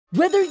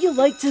Whether you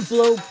like to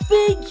blow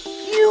big,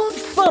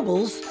 huge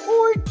bubbles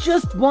or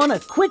just want a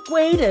quick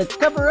way to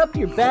cover up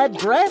your bad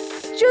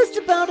breath, just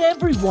about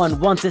everyone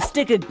wants a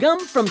stick of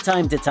gum from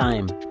time to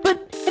time.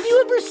 But have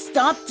you ever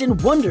stopped and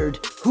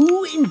wondered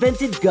who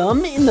invented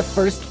gum in the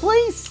first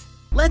place?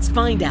 Let's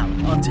find out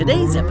on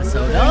today's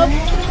episode of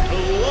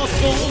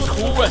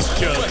Colossal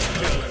Question.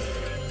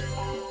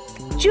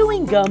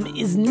 Chewing gum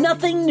is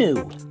nothing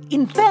new.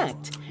 In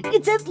fact,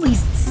 it's at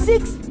least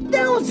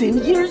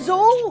 6,000 years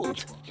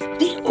old.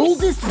 The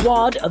oldest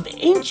wad of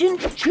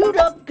ancient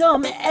chewed-up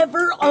gum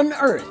ever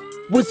unearthed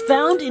was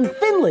found in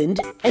Finland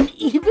and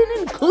even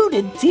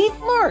included teeth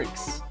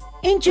marks.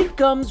 Ancient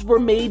gums were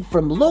made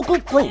from local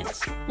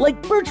plants,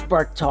 like birch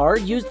bark tar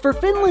used for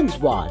Finland's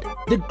wad.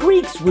 The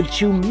Greeks would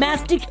chew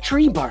mastic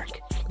tree bark.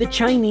 The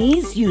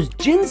Chinese used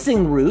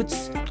ginseng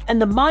roots, and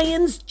the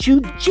Mayans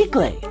chewed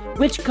chicle,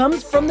 which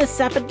comes from the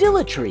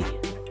sapodilla tree.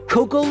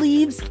 Cocoa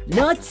leaves,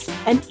 nuts,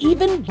 and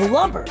even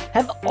blubber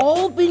have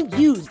all been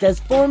used as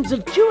forms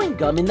of chewing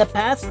gum in the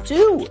past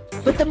too.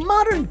 But the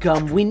modern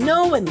gum we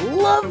know and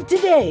love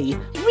today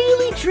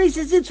really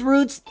traces its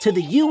roots to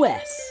the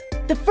US.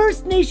 The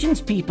First Nations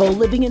people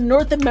living in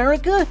North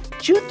America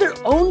chewed their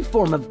own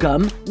form of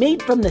gum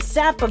made from the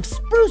sap of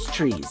spruce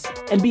trees.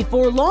 And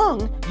before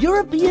long,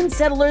 European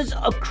settlers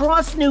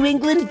across New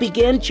England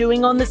began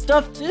chewing on the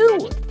stuff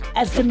too.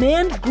 As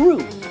demand grew,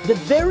 the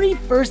very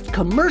first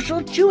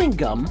commercial chewing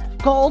gum,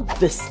 called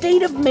the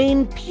State of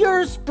Maine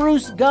Pure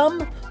Spruce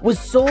Gum, was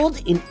sold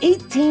in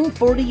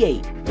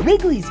 1848.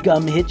 Wrigley's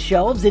gum hit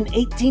shelves in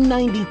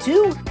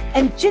 1892,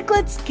 and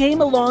Chiclets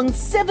came along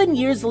 7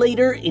 years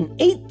later in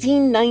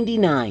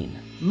 1899.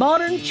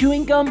 Modern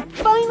chewing gum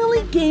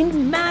finally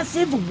gained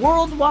massive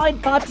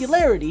worldwide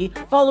popularity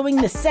following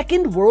the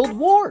Second World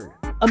War.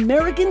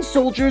 American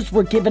soldiers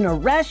were given a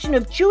ration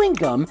of chewing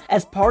gum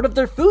as part of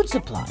their food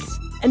supplies,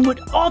 and would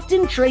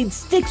often trade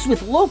sticks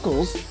with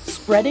locals,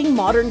 spreading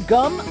modern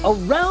gum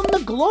around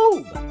the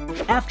globe.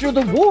 After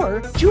the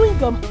war, chewing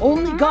gum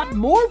only got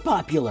more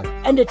popular,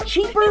 and a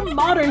cheaper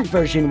modern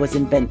version was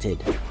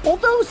invented.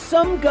 Although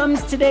some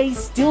gums today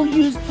still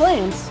use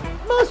plants,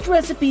 most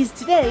recipes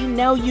today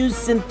now use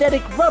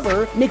synthetic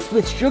rubber mixed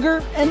with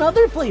sugar and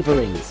other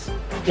flavorings.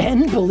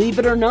 And believe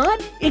it or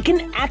not, it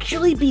can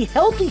actually be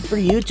healthy for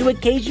you to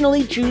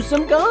occasionally chew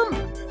some gum.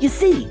 You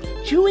see,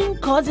 chewing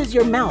causes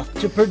your mouth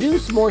to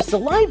produce more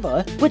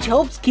saliva, which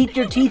helps keep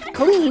your teeth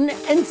clean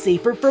and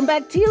safer from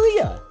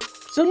bacteria.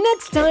 So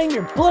next time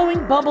you're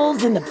blowing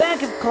bubbles in the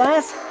back of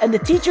class and the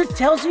teacher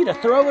tells you to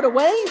throw it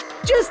away,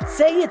 just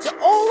say it's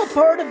all a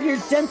part of your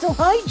dental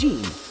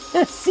hygiene.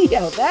 See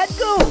how that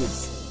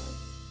goes.